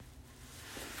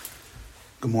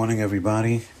Good morning,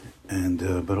 everybody, and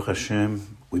Baruch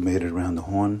Hashem, we made it around the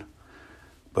horn.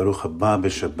 Baruch haba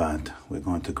b'Shabbat. We're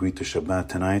going to greet the Shabbat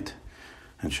tonight,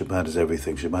 and Shabbat is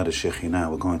everything. Shabbat is Shekhinah.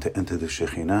 We're going to enter the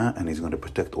Shekhinah, and He's going to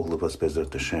protect all of us,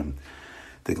 Bezrat Hashem.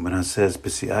 The Gemara says,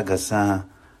 B'si'ah gasa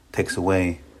takes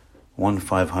away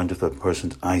 1/500th of a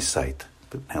person's eyesight.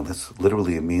 But now this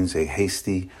literally it means a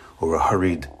hasty or a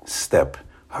hurried step.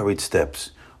 Hurried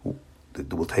steps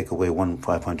will take away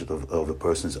 1/500th of a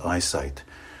person's eyesight.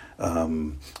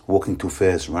 Walking too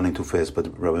fast, running too fast.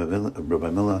 But Rabbi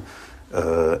Miller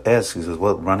asks, he says,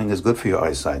 well, running is good for your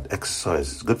eyesight.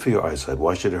 Exercise is good for your eyesight.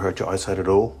 Why should it hurt your eyesight at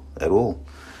all?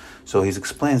 So he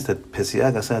explains that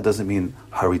B'si'ah gasa doesn't mean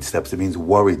hurried steps. It means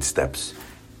worried steps,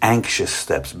 anxious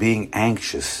steps. Being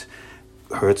anxious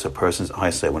hurts a person's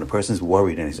eyesight. When a person's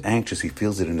worried and he's anxious, he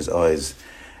feels it in his eyes.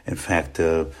 In fact,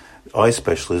 eye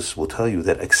specialists will tell you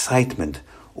that excitement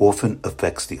often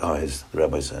affects the eyes, the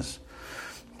rabbi says.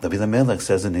 David HaMelech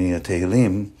says in the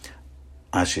Tehillim,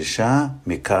 Ashisha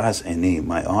mikas eni.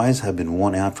 My eyes have been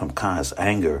worn out from kas,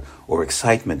 anger, or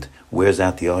excitement wears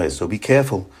out the eyes. So be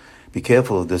careful. Be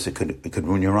careful of this. It could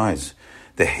ruin your eyes.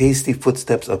 The hasty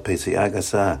footsteps of B'si'ah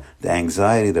gasa, the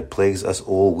anxiety that plagues us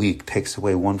all week, takes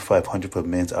away 1/500th of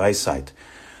man's eyesight.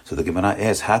 So the Gemara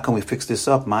asks, how can we fix this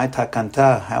up? My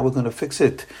takanta, how are we going to fix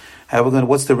it?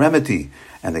 What's the remedy?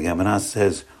 And the Gemara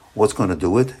says, what's going to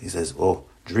do it? He says,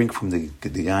 drink from the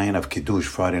yayin of Kiddush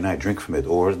Friday night, drink from it.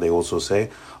 Or they also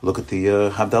say, look at the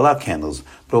Havdalah candles.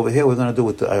 But over here, we're going to do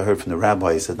what I heard from the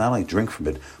rabbi. He said, not only drink from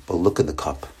it, but look in the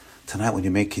cup. Tonight when you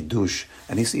make Kiddush,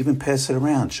 and he's even pass it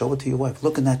around, show it to your wife.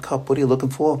 Look in that cup. What are you looking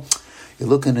for? You're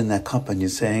looking in that cup and you're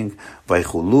saying,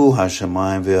 Vaychulu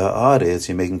Hashemayim ve'ha'aretz,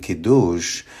 you're making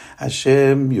Kiddush.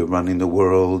 Hashem, you're running the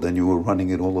world, and you were running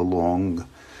it all along.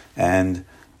 And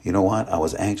you know what? I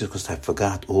was anxious because I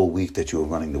forgot all week that you were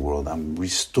running the world. I'm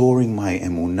restoring my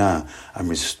emunah. I'm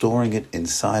restoring it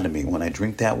inside of me. When I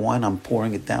drink that wine, I'm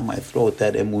pouring it down my throat.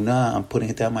 That emunah, I'm putting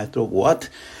it down my throat. What?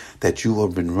 That you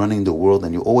have been running the world,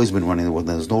 and you've always been running the world.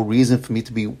 And there's no reason for me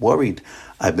to be worried.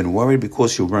 I've been worried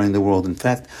because you're running the world. In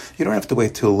fact, you don't have to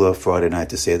wait till Friday night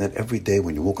to say that. Every day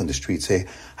when you walk on the street, say,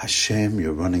 Hashem,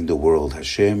 you're running the world.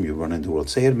 Hashem, you're running the world.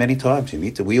 Say it many times.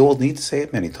 We all need to say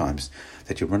it many times,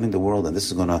 that you're running the world, and this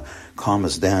is going to calm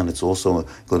us down. It's also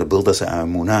going to build us our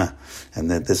emunah, and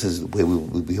that this is where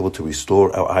we'll be able to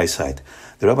restore our eyesight.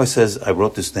 The rabbi says, I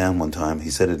wrote this down one time.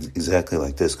 He said it exactly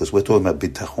like this, because we're talking about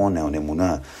bitachon now and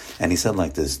emunah. And he said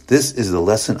like this: this is the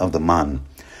lesson of the man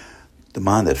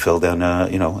that fell down,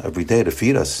 every day to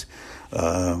feed us.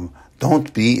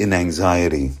 Don't be in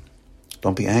anxiety.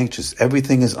 Don't be anxious.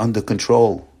 Everything is under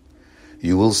control.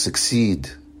 You will succeed.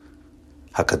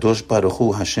 HaKadosh Baruch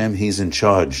Hu, Hashem, He's in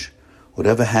charge.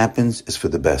 Whatever happens is for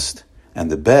the best. And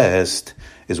the best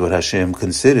is what Hashem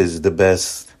considers the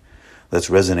best. Let's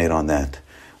resonate on that.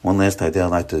 One last idea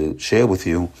I'd like to share with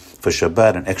you for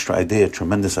Shabbat, an extra idea, a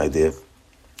tremendous idea,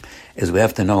 is we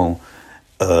have to know,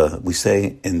 we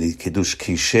say in the Kiddush,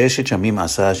 Ki sheshet shamim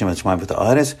asa Hashem et shemaim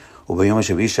v'ta'aretz, u'b'yom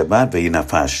ha'shavi Shabbat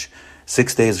ve'yinafash.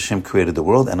 6 days Hashem created the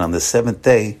world, and on the 7th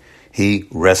day, He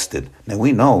rested. Now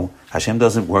we know Hashem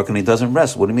doesn't work and He doesn't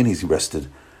rest. What do you mean He's rested?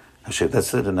 Hashem,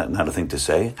 that's not a thing to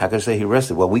say. How can I say He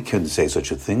rested? Well, we couldn't say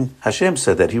such a thing. Hashem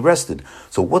said that He rested.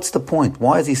 So what's the point?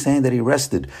 Why is He saying that He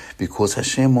rested? Because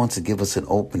Hashem wants to give us an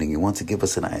opening. He wants to give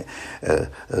us an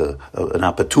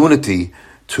opportunity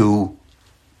to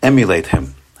emulate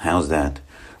Him. How's that?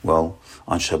 Well,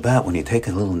 on Shabbat, when you take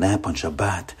a little nap on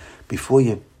Shabbat, before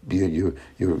you're going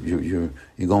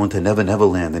to Never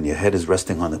Land and your head is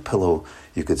resting on the pillow,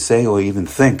 you could say or even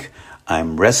think,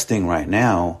 I'm resting right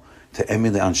now to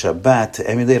emulate on Shabbat, to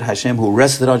emulate Hashem who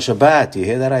rested on Shabbat. Do you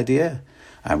hear that idea?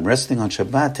 I'm resting on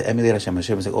Shabbat to emulate Hashem.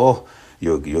 Hashem is like,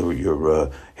 you're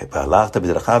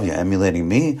emulating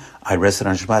me. I rested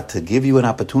on Shabbat to give you an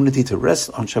opportunity to rest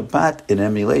on Shabbat in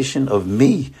emulation of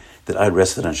me, that I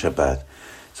rested on Shabbat.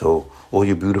 So all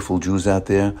you beautiful Jews out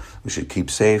there, we should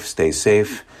keep safe, stay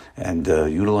safe, and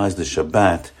utilize the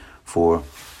Shabbat for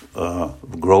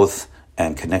growth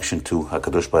and connection to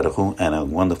HaKadosh Baruch Hu and our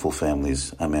wonderful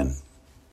families. Amen.